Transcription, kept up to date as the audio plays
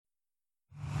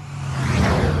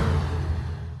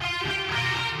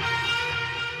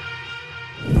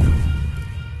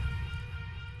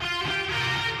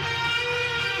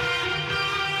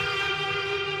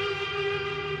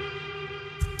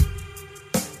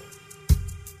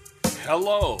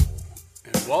Hello,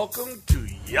 and welcome to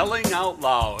Yelling Out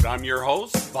Loud. I'm your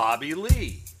host, Bobby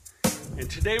Lee. And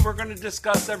today we're going to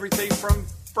discuss everything from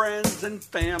friends and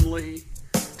family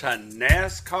to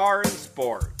NASCAR and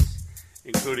sports,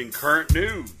 including current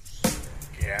news,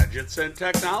 gadgets and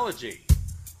technology,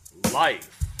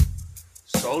 life,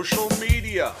 social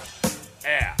media,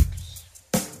 apps,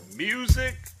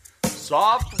 music,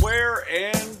 software,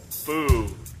 and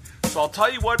food. So I'll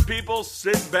tell you what, people,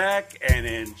 sit back and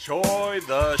enjoy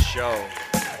the show.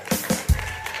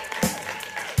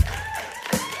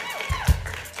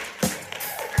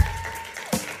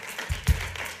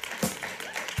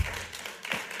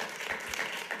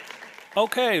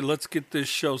 Okay, let's get this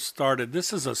show started.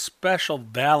 This is a special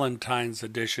Valentine's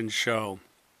edition show.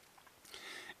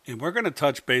 And we're going to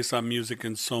touch base on music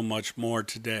and so much more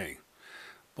today.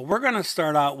 But we're going to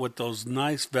start out with those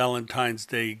nice Valentine's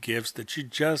Day gifts that you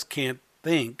just can't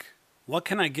think, what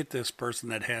can I get this person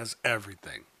that has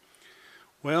everything?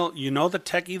 Well, you know the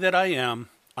techie that I am,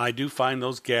 I do find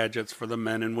those gadgets for the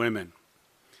men and women.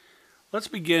 Let's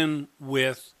begin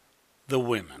with the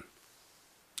women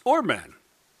or men.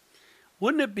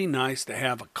 Wouldn't it be nice to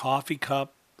have a coffee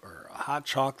cup or a hot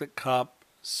chocolate cup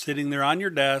sitting there on your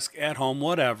desk, at home,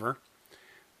 whatever,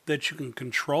 that you can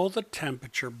control the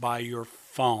temperature by your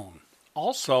phone?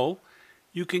 Also,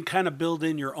 you can kind of build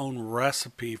in your own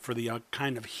recipe for the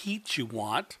kind of heat you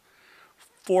want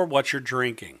for what you're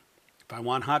drinking. If I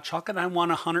want hot chocolate, I want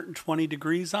 120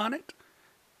 degrees on it.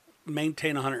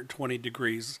 Maintain 120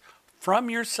 degrees from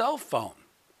your cell phone.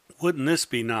 Wouldn't this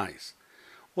be nice?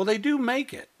 Well, they do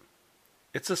make it.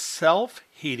 It's a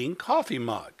self-heating coffee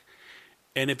mug.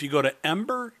 And if you go to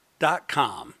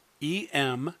Ember.com,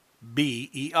 E-M-B-E-R,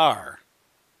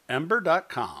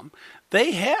 Ember.com,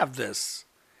 they have this.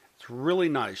 It's really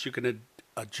nice. You can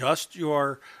adjust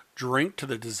your drink to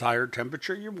the desired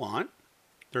temperature you want.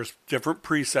 There's different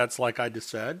presets, like I just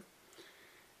said.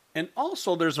 And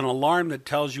also there's an alarm that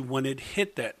tells you when it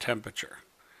hit that temperature.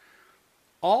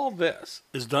 All this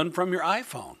is done from your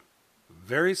iPhone.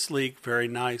 Very sleek, very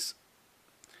nice.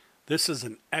 This is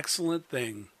an excellent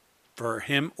thing for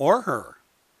him or her.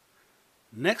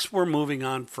 Next, we're moving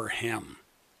on for him.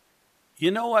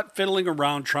 You know what? Fiddling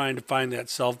around trying to find that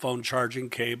cell phone charging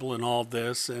cable and all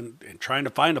this and trying to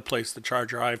find a place to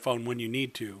charge your iPhone when you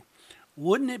need to.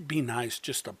 Wouldn't it be nice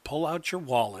just to pull out your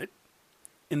wallet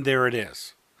and there it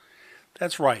is?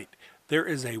 That's right. There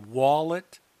is a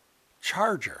wallet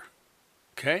charger.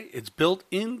 Okay? It's built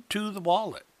into the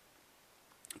wallet.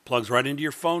 Plugs right into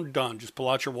your phone, done. Just pull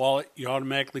out your wallet, you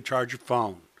automatically charge your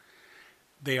phone.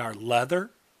 They are leather.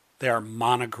 They are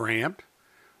monogrammed.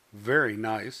 Very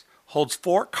nice. Holds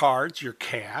 4 cards, your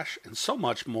cash, and so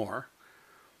much more.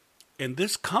 And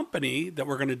this company that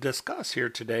we're going to discuss here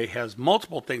today has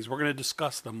multiple things. We're going to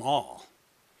discuss them all.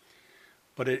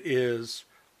 But it is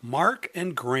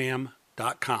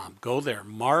markandgraham.com. Go there,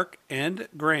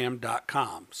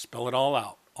 markandgraham.com. Spell it all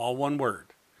out, all one word.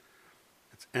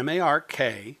 It's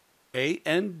MarkandGraham,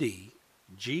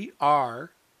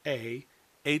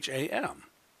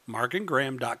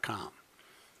 markandgraham.com.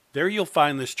 There you'll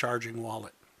find this charging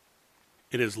wallet.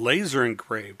 It is laser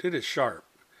engraved. It is sharp.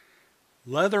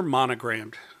 Leather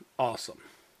monogrammed. Awesome.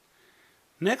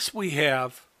 Next we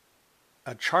have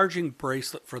a charging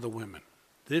bracelet for the women.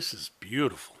 This is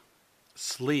beautiful.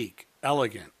 Sleek.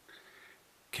 Elegant.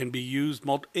 Can be used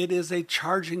it is a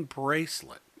charging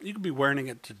bracelet. You could be wearing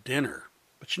it to dinner,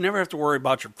 but you never have to worry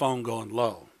about your phone going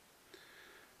low.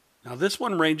 Now this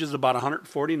one ranges about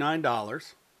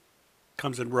 $149.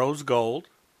 Comes in rose gold,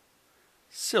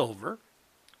 silver,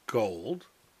 gold,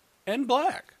 and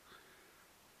black.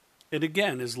 It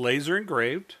again is laser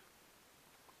engraved.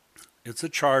 It's a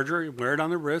charger. You wear it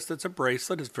on the wrist. It's a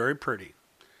bracelet. It's very pretty.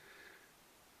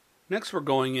 Next, we're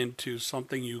going into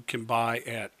something you can buy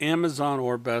at Amazon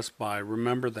or Best Buy.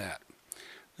 Remember that.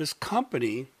 This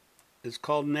company is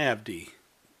called Navdy.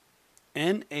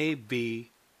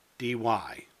 N-A-V-D-Y.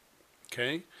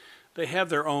 Okay? They have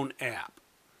their own app.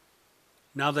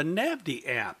 Now, the Navdy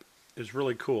app is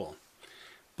really cool.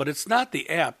 But it's not the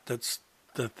app that's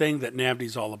the thing that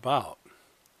Navdy's all about.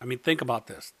 I mean, think about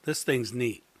this. This thing's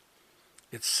neat.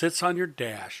 It sits on your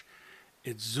dash.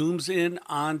 It zooms in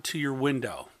onto your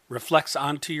window, reflects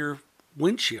onto your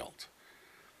windshield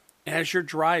as you're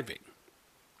driving.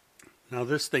 Now,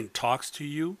 this thing talks to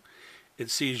you.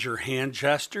 It sees your hand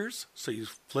gestures, so you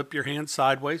flip your hand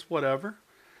sideways, whatever.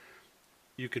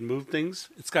 You can move things.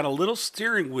 It's got a little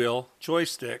steering wheel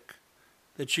joystick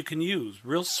that you can use.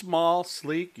 Real small,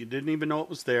 sleek. You didn't even know it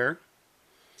was there.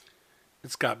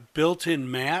 It's got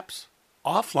built-in maps,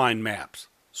 offline maps.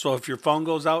 So if your phone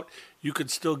goes out, you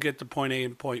could still get to point A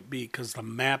and point B because the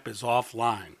map is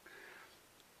offline.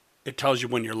 It tells you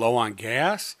when you're low on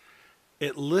gas.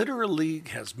 It literally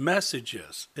has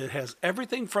messages. It has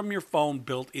everything from your phone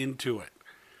built into it.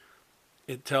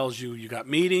 It tells you you got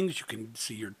meetings, you can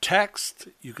see your text,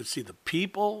 you can see the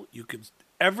people,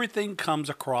 everything comes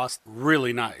across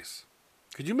really nice.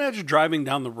 Could you imagine driving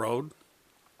down the road,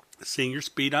 seeing your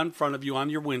speed in front of you on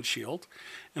your windshield,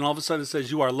 and all of a sudden it says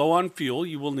you are low on fuel,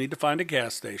 you will need to find a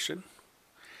gas station.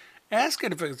 Ask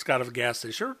it if it's got a gas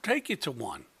station or take you to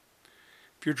one.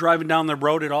 If you're driving down the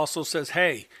road, it also says,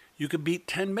 hey, you can beat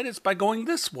 10 minutes by going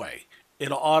this way.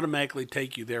 It'll automatically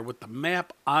take you there with the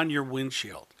map on your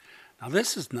windshield. Now,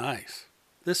 this is nice.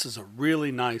 This is a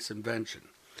really nice invention.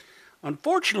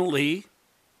 Unfortunately,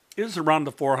 it is around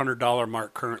the $400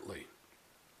 mark currently.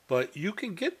 But you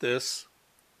can get this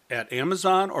at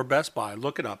Amazon or Best Buy.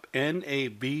 Look it up,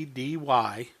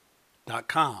 navdy.com.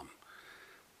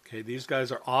 Okay, these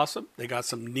guys are awesome. They got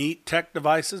some neat tech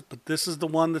devices, but this is the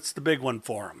one that's the big one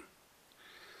for them.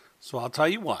 So I'll tell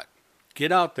you what,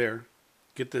 get out there,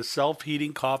 get this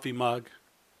self-heating coffee mug,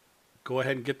 go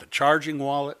ahead and get the charging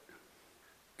wallet,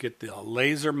 get the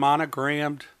laser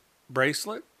monogrammed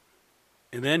bracelet,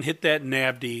 and then hit that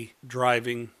NAVD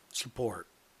driving support.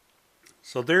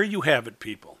 So there you have it,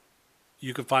 people.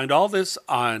 You can find all this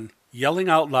on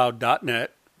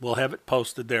yellingoutloud.net. We'll have it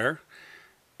posted there,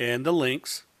 and the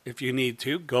links. If you need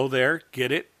to, go there,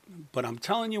 get it. But I'm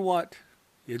telling you what,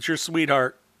 it's your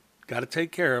sweetheart. Got to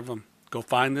take care of them. Go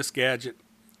find this gadget.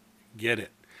 Get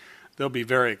it. They'll be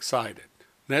very excited.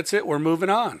 That's it. We're moving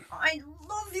on. I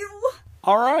love you.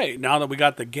 All right. Now that we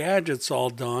got the gadgets all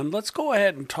done, let's go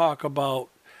ahead and talk about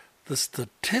the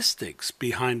statistics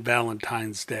behind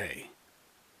Valentine's Day.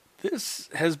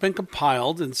 This has been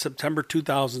compiled in September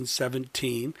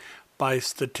 2017 by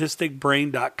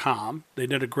statisticbrain.com. They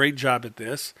did a great job at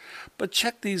this, but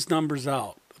check these numbers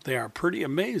out. They are pretty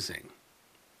amazing.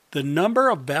 The number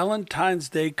of Valentine's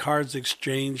Day cards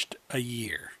exchanged a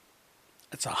year.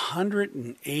 It's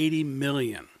 180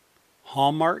 million.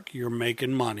 Hallmark, you're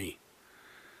making money.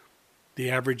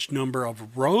 The average number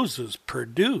of roses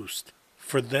produced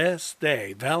for this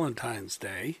day, Valentine's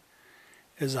Day,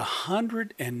 is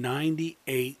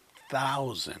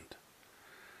 198,000.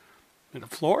 And the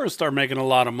florists are making a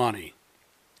lot of money.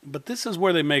 But this is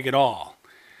where they make it all.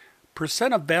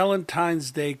 Percent of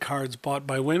Valentine's Day cards bought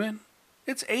by women,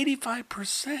 it's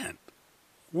 85%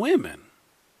 women.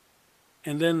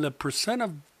 And then the percent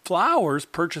of flowers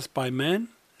purchased by men,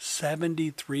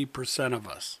 73% of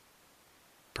us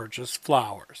purchase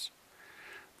flowers.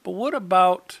 But what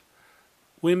about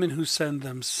women who send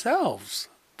themselves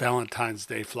Valentine's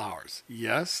Day flowers?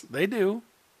 Yes, they do.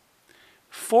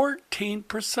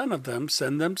 14% of them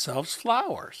send themselves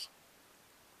flowers.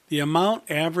 The amount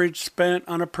average spent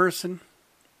on a person,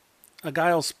 a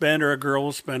guy will spend or a girl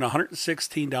will spend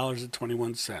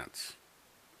 $116.21.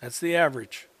 That's the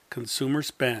average consumer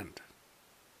spend.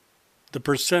 The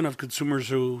percent of consumers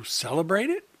who celebrate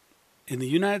it in the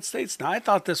United States, now I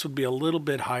thought this would be a little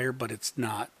bit higher, but it's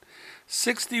not.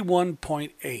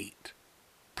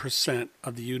 61.8%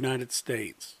 of the United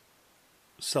States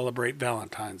celebrate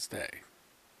Valentine's Day.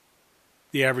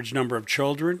 The average number of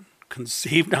children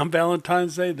conceived on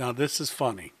Valentine's Day, now this is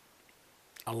funny,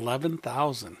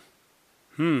 11,000.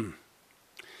 Better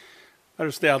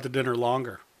stay out to dinner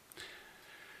longer.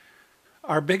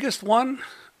 Our biggest one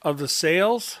of the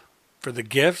sales for the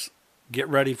gifts, get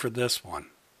ready for this one.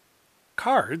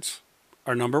 Cards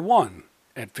are number one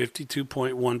at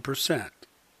 52.1%.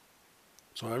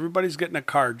 So everybody's getting a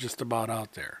card just about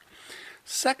out there.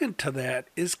 Second to that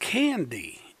is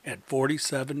candy at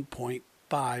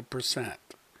 47.5%.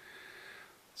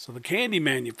 So the candy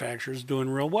manufacturer is doing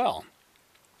real well.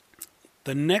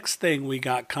 The next thing we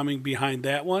got coming behind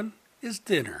that one is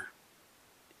dinner.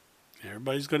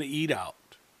 Everybody's going to eat out.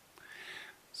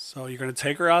 So you're going to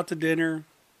take her out to dinner,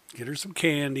 get her some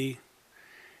candy,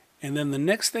 and then the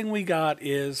next thing we got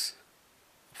is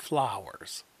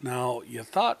flowers. Now, you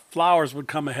thought flowers would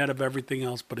come ahead of everything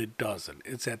else, but it doesn't.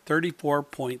 It's at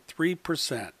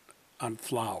 34.3% on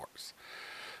flowers.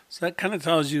 So that kind of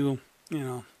tells you,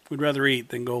 we'd rather eat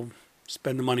than go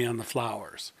spend the money on the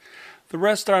flowers. The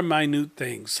rest are minute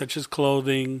things, such as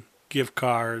clothing, gift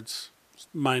cards,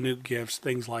 minute gifts,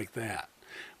 things like that.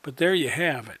 But there you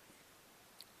have it.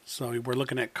 So we're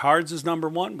looking at cards as number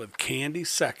one with candy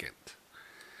second.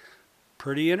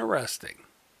 Pretty interesting.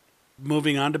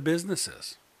 Moving on to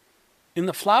businesses. In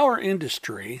the flower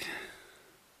industry,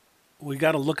 we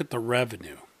got to look at the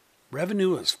revenue.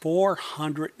 Revenue is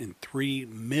 $403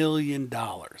 million.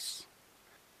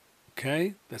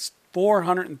 Okay? That's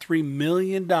 $403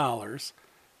 million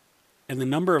And the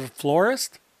number of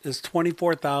florists is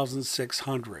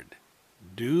 24,600.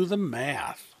 Do the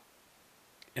math.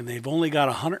 And they've only got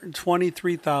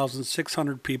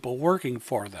 123,600 people working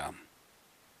for them.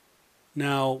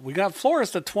 Now, we got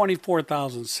florists at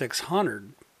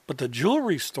 24,600, but the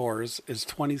jewelry stores is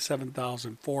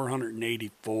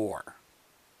 27,484.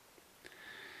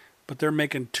 But they're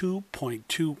making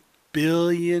 $2.2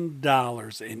 billion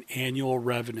in annual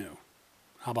revenue.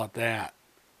 How about that?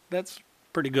 That's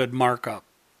pretty good markup.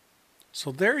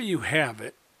 So there you have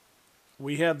it.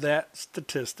 We have that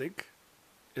statistic.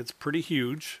 It's pretty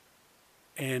huge.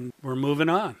 And we're moving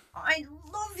on. I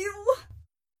love you.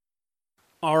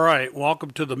 All right,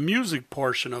 welcome to the music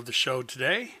portion of the show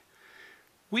today.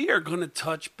 We are going to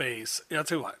touch base. I'll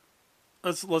tell you what.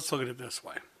 Let's look at it this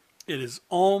way. It is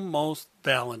almost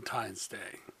Valentine's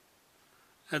Day.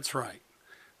 That's right.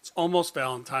 It's almost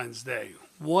Valentine's Day.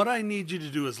 What I need you to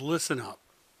do is listen up.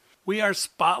 We are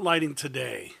spotlighting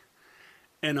today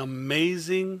an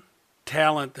amazing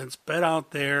talent that's been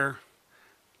out there,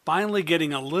 finally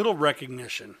getting a little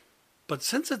recognition. But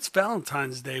since it's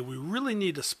Valentine's Day, we really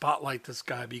need to spotlight this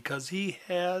guy because he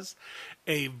has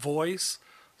a voice,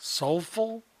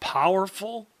 soulful,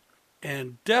 powerful,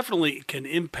 and definitely can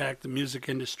impact the music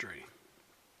industry.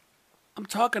 I'm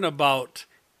talking about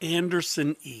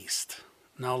Anderson East.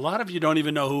 Now, a lot of you don't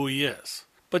even know who he is,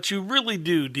 but you really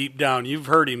do deep down. You've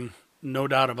heard him, no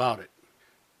doubt about it.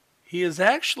 He is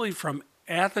actually from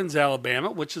Athens,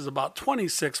 Alabama, which is about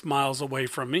 26 miles away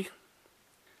from me.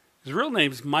 His real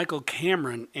name is Michael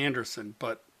Cameron Anderson,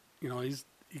 but he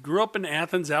grew up in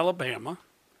Athens, Alabama.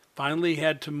 Finally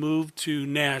had to move to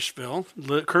Nashville.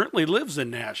 Currently lives in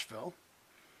Nashville.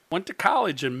 Went to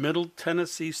college in Middle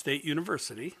Tennessee State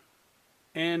University,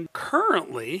 and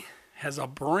currently has a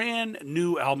brand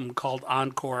new album called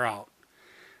Encore out.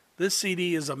 This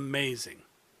CD is amazing.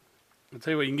 I'll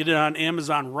tell you what, you can get it on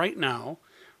Amazon right now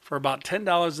for about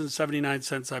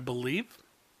 $10.79, I believe.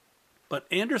 But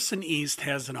Anderson East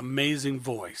has an amazing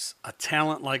voice, a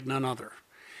talent like none other.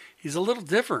 He's a little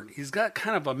different. He's got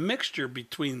kind of a mixture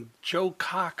between Joe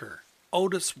Cocker,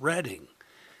 Otis Redding,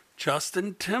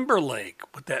 Justin Timberlake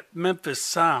with that Memphis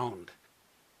sound.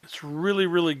 It's really,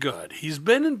 really good. He's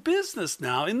been in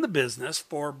the business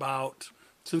for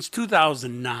since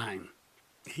 2009.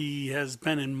 He has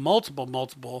been in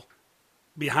multiple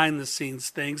behind the scenes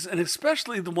things, and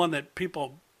especially the one that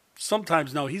people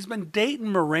sometimes know. He's been dating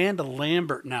Miranda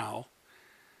Lambert now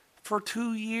for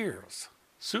 2 years.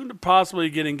 Soon to possibly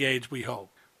get engaged, we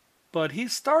hope. But he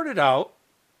started out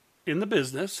in the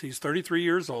business. He's 33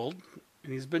 years old,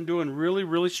 and he's been doing really,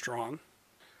 really strong.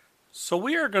 So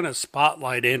we are going to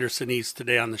spotlight Anderson East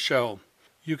today on the show.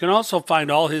 You can also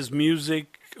find all his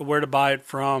music, where to buy it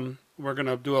from. We're going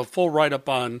to do a full write-up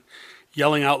on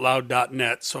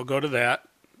yellingoutloud.net, so go to that.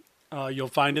 You'll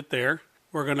find it there.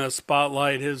 We're going to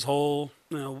spotlight his whole,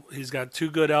 he's got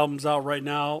 2 good albums out right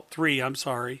now. 3, I'm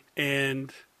sorry.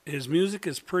 And his music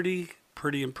is pretty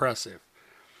impressive.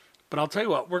 But I'll tell you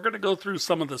what, we're going to go through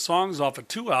some of the songs off of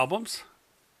 2 albums.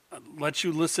 Let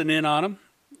you listen in on them.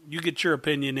 You get your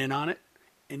opinion in on it.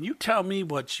 And you tell me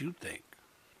what you think.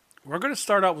 We're going to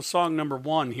start out with song number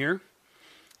 1 here.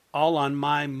 All on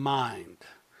My Mind.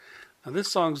 Now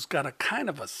this song's got a kind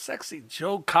of a sexy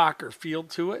Joe Cocker feel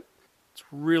to it. It's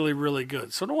really, really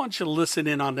good. So I want you to listen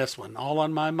in on this one, All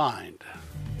on My Mind.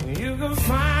 You can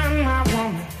find my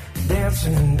woman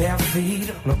dancing in bare feet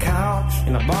on the couch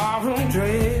in a barroom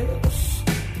dress.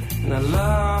 And I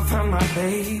love how my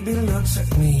baby looks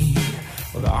at me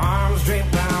with her arms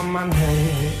draped around my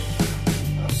neck.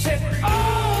 I said,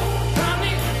 oh,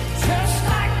 honey, just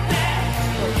like that.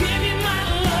 I'll give you my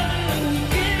love and you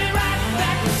give it right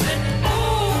back. I said,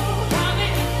 oh,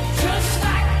 honey, just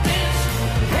like this.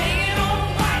 Hanging on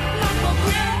white like a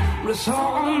grip. It's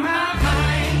all on my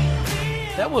mind.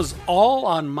 That was All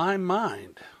on My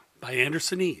Mind by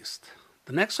Anderson East.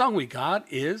 The next song we got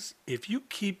is If You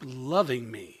Keep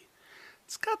Loving Me.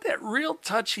 It's got that real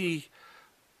touchy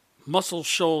Muscle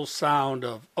Shoals sound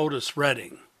of Otis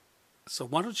Redding. So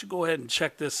why don't you go ahead and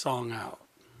check this song out.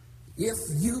 If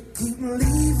you keep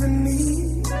leaving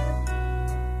me,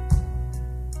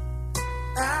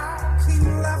 I'll keep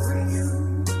loving you.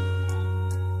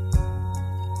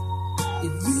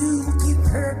 If you keep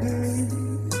hurting me,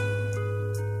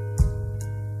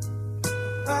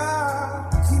 I'll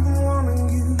keep wanting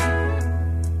you.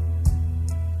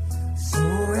 So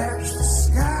as the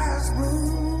sky's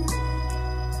blue,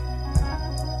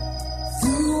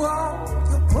 through all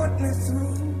you put me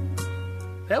through.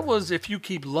 That was If You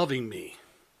Keep Loving Me.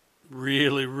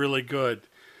 Really, really good.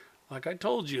 Like I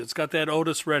told you, it's got that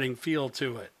Otis Redding feel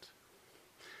to it.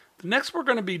 The next we're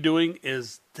going to be doing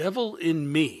is Devil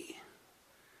in Me.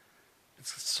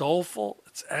 It's soulful.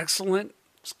 It's excellent.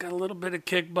 It's got a little bit of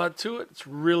kick butt to it. It's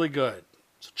really good.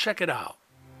 So check it out.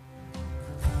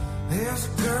 There's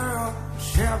a girl,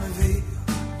 Shelbyville,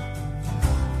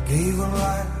 gave her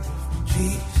life to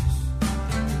Jesus.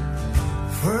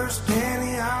 First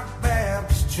Antioch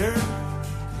Baptist Church,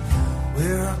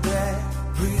 where her dad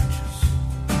preaches.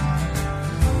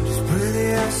 She's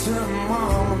pretty as her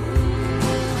mama.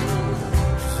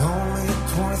 She's only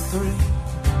 23.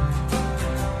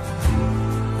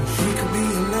 She could be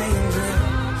an angel,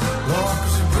 Lord,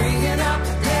 'cause she's bringing out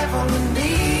the devil in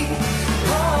me.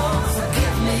 Lord,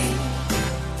 forgive me.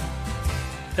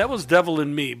 That was Devil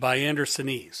in Me by Anderson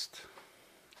East.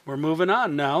 We're moving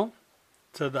on now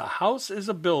to The House is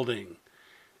a Building.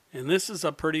 And this is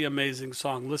a pretty amazing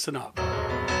song. Listen up.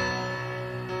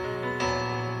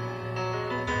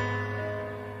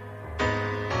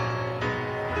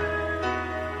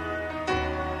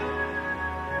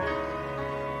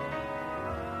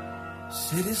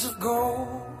 Cities of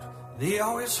gold, they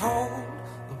always hold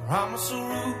the promise of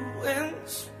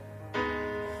ruins.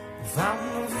 The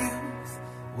fountain of youth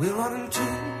we'll run into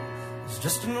is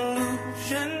just an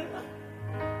illusion.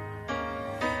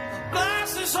 The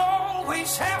glass is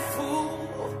always half full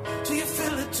till you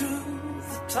fill it to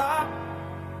the top.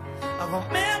 I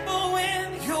remember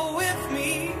when you're with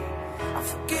me, I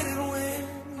forget it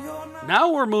when you're not. Now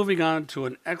we're moving on to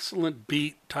an excellent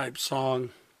beat type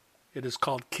song. It is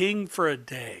called King for a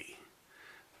Day.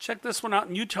 Check this one out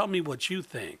and you tell me what you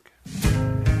think.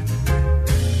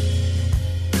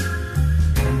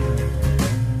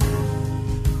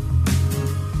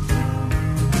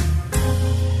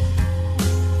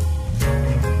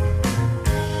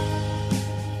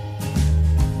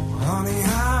 Honey,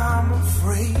 I'm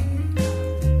afraid,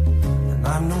 and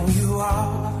I know you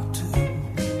are too.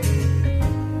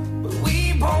 But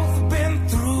we both have been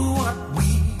through what we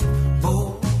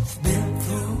both been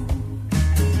through.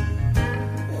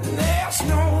 And there's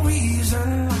no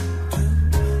reason to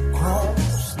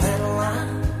cross that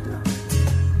line.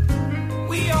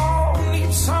 We all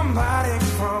need somebody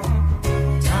from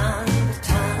time to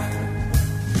time.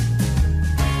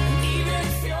 And even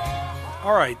if you're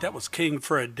All right, that was King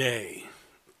for a Day.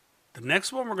 The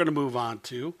next one we're going to move on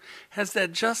to has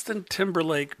that Justin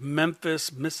Timberlake,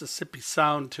 Memphis, Mississippi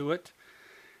sound to it.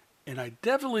 And I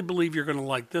definitely believe you're going to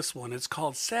like this one. It's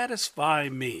called Satisfy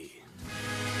Me.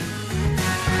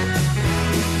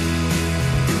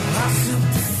 I sip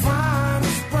the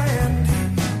finest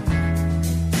brandy,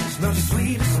 smell the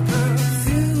sweetest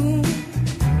perfume.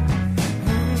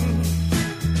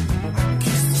 I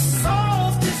kiss the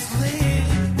softest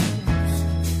lips,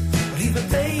 but even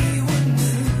they wouldn't do.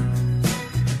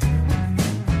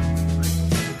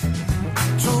 I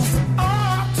drove the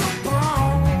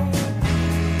Autobahn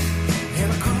in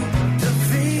a Coupe de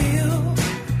Ville,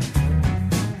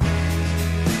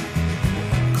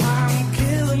 climbed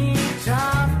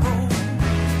Kilimanjaro,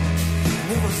 and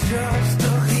it was just a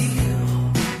hill.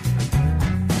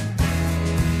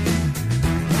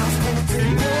 I was gonna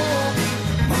take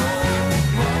more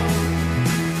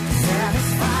to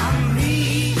satisfy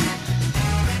me.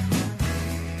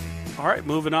 All right,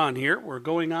 moving on here. We're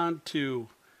going on to,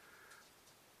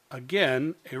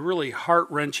 again, a really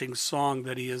heart-wrenching song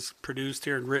that he has produced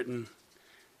here and written.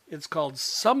 It's called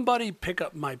Somebody Pick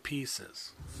Up My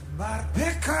Pieces. Somebody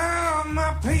pick up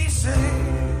my pieces,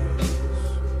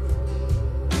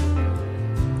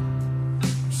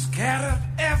 scattered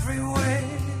everywhere.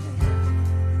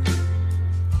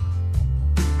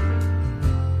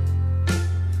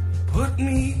 Put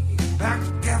me back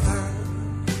together.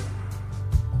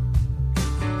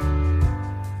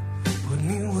 Put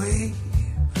me way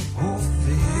over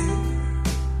there.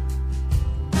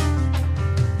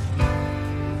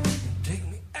 Take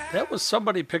me out. That was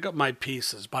Somebody Pick Up My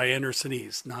Pieces by Anderson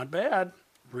East. Not bad.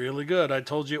 Really good. I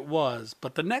told you it was.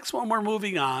 But the next one we're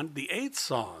moving on, the 8th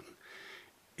song,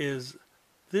 is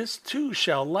This Too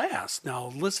Shall Last. Now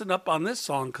listen up on this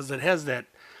song because it has that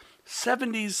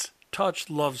 70s touch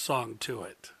love song to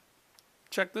it.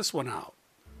 Check this one out.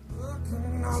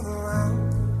 Looking all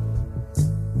around,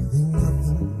 you think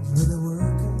nothing's really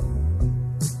working.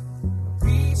 The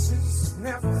pieces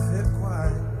never fit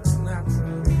quite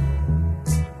naturally.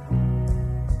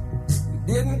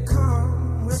 We didn't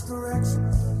come with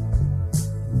directions,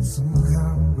 but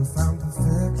somehow we found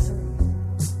perfection,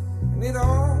 and it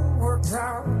all worked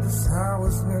out just how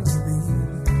it's meant to be.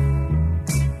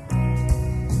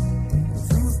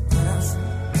 Through the passion,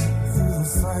 through the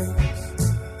fights,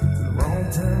 the wrong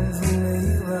turns we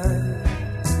made right.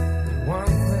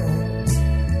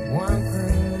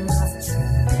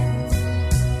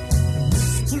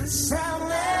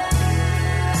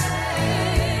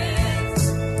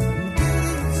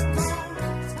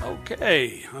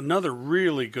 Okay, another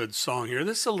really good song here.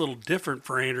 This is a little different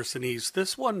for Anderson East.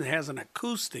 This one has an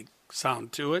acoustic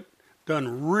sound to it,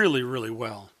 done really, really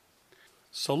well.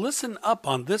 So listen up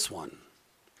on this one.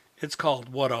 It's called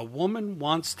What a Woman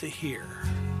Wants to Hear.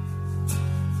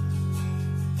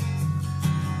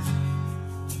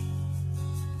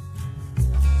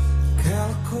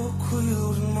 Calico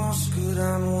quilt and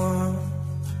muscadine wine,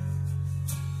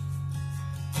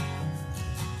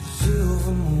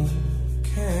 silver moon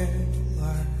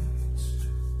candlelights,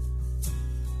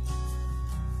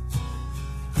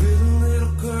 pretty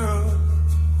little girl,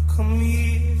 come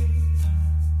here.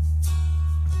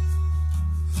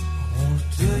 I want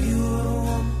to tell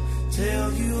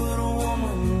you what a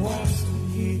woman wants to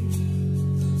hear.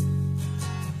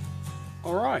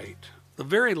 All right. The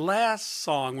very last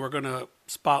song we're going to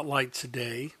spotlight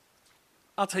today,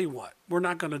 I'll tell you what, we're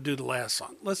not going to do the last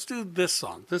song. Let's do this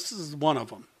song. This is one of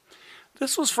them.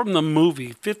 This was from the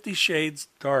movie 50 Shades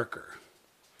Darker.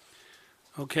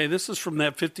 Okay, this is from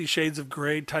that 50 Shades of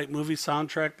Grey type movie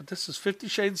soundtrack, but this is 50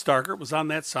 Shades Darker. It was on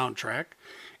that soundtrack.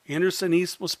 Anderson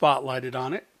East was spotlighted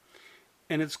on it,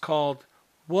 and it's called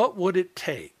What Would It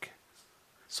Take?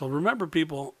 So remember,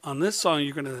 people, on this song,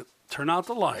 you're going to turn out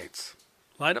the lights,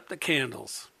 light up the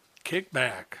candles, kick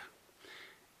back,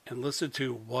 and listen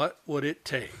to What Would It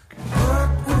Take? What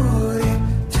would it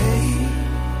take to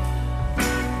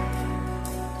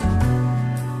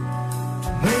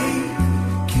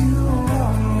make you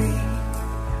love me?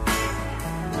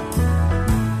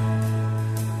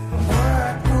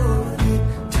 What would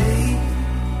it take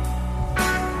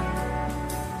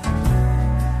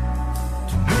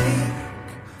to make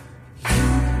you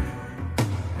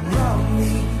love me?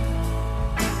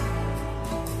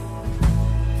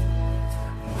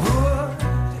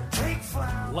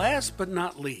 Last but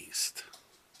not least,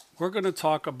 we're going to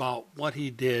talk about what he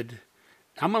did.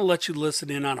 I'm going to let you listen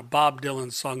in on a Bob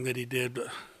Dylan song that he did,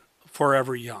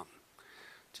 Forever Young.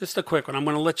 Just a quick one. I'm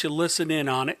going to let you listen in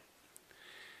on it.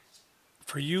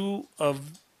 For you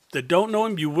that don't know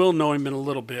him, you will know him in a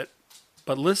little bit.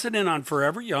 But listen in on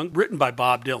Forever Young, written by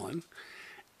Bob Dylan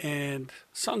and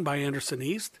sung by Anderson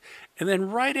East. And then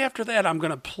right after that, I'm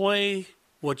going to play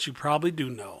what you probably do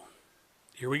know.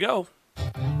 Here we go.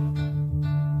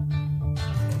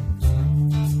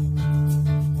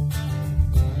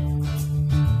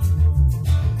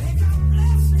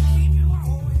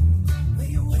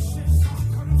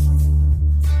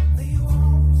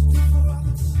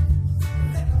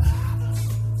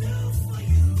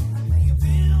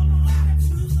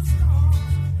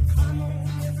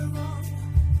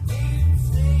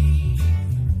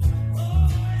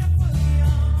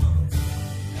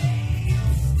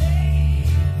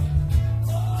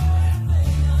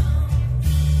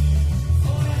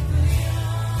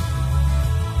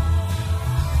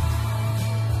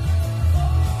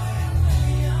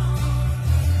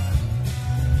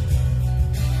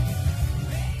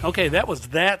 Okay, that was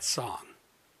that song,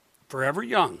 Forever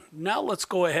Young. Now let's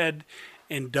go ahead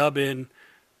and dub in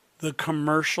the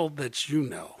commercial that you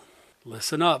know.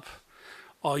 Listen up,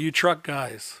 all you truck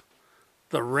guys.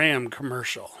 The Ram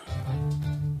commercial.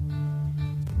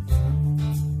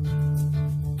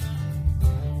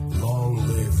 Long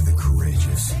live the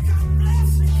courageous,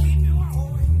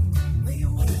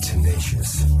 the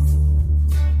tenacious,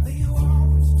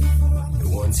 the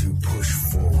ones who push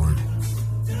forward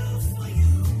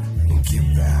and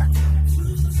give back.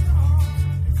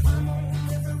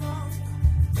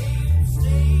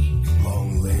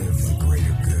 Long live the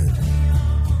greater good,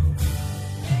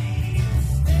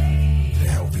 the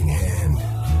helping hand,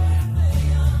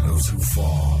 those who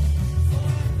fall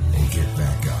and get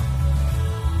back up.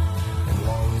 And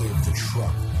long live the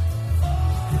truck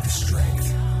with the strength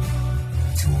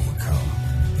to overcome,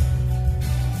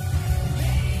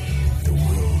 the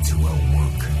will to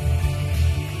outwork,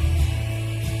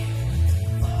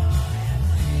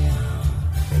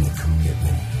 and the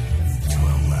commitment to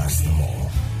outlast them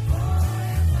all.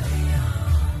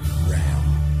 Ram,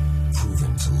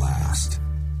 proven to last.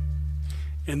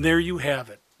 And there you have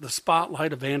it, the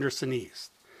spotlight of Anderson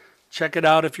East. Check it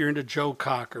out if you're into Joe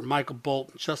Cocker, Michael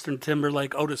Bolton, Justin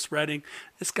Timberlake, Otis Redding.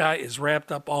 This guy is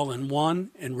wrapped up all in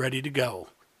one and ready to go.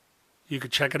 You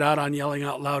can check it out on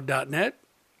yellingoutloud.net.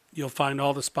 You'll find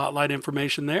all the spotlight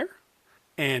information there.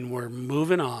 And we're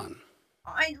moving on.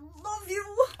 I love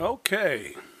you.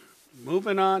 Okay,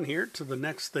 moving on here to the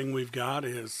next thing we've got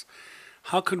is,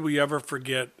 how could we ever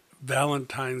forget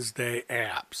Valentine's Day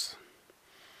apps?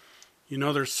 You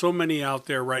know, there's so many out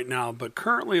there right now, but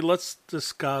currently let's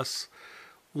discuss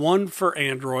one for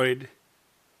Android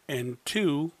and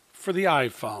two for the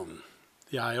iPhone,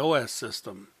 the iOS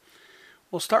system.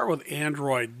 We'll start with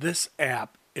Android. This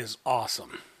app is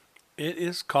awesome. It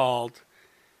is called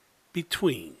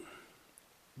Between.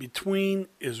 Between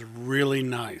is really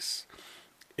nice.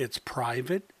 It's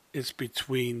private. It's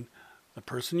between the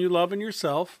person you love and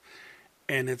yourself.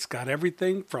 And it's got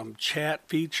everything from chat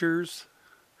features.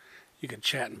 You can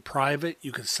chat in private.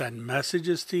 You can send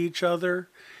messages to each other.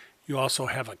 You also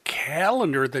have a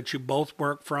calendar that you both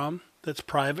work from that's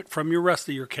private from your rest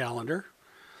of your calendar.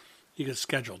 You can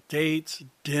schedule dates,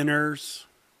 dinners,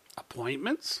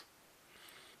 appointments.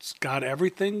 It's got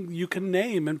everything you can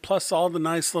name, and plus all the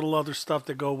nice little other stuff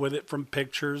that go with it, from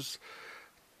pictures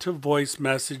to voice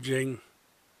messaging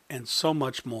and so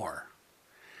much more.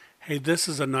 Hey, this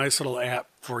is a nice little app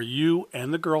for you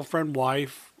and the girlfriend,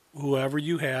 wife, whoever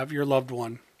you have, your loved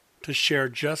one, to share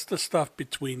just the stuff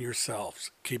between yourselves,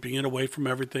 keeping it away from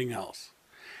everything else.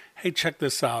 Hey, check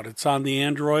this out. It's on the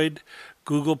Android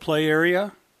Google Play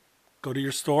area. Go to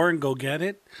your store and go get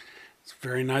it. It's a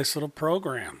very nice little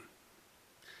program.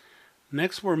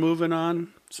 Next, we're moving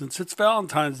on. Since it's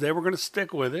Valentine's Day, we're going to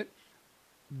stick with it.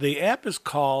 The app is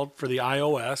called, for the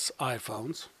iOS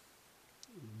iPhones,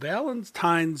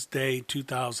 Valentine's Day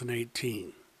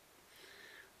 2018.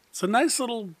 It's a nice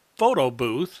little photo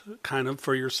booth, kind of,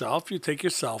 for yourself. You take your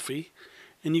selfie,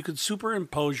 and you can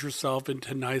superimpose yourself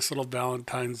into nice little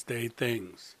Valentine's Day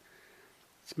things.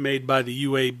 It's made by the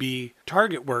UAB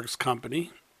TargetWorks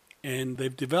company, and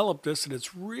they've developed this, and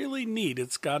it's really neat.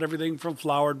 It's got everything from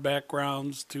flowered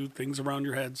backgrounds to things around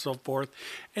your head and so forth.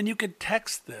 And you can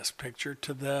text this picture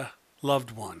to the loved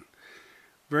one.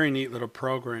 Very neat little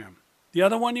program. The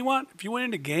other one you want, if you went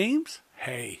into games,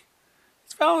 hey,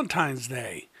 it's Valentine's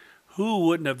Day. Who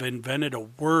wouldn't have invented a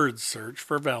word search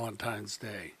for Valentine's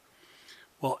Day?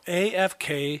 Well,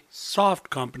 AFK Soft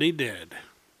Company did.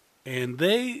 And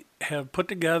they have put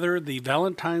together the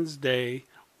Valentine's Day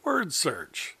word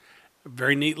search. A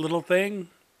very neat little thing.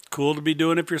 Cool to be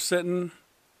doing if you're sitting,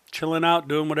 chilling out,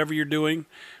 doing whatever you're doing.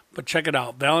 But check it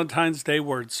out, Valentine's Day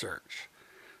word search.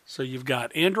 So you've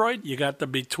got Android, you got the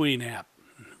Between app.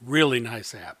 Really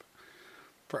nice app.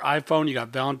 For iPhone, you got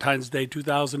Valentine's Day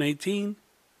 2018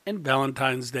 and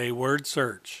Valentine's Day word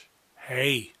search.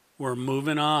 Hey, we're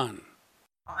moving on.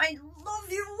 I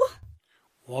love you.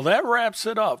 Well, that wraps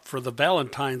it up for the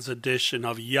Valentine's edition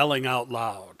of Yelling Out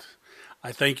Loud.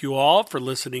 I thank you all for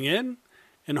listening in,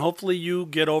 and hopefully you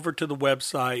get over to the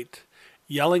website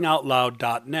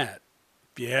yellingoutloud.net.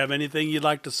 If you have anything you'd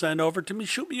like to send over to me,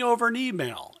 shoot me over an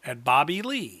email at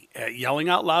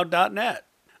bobbylee@yellingoutloud.net.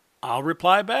 I'll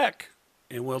reply back,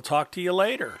 and we'll talk to you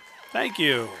later. Thank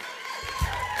you.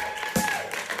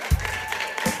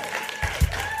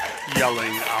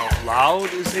 Yelling Out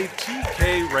Loud is a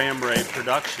TK Ramray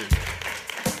production.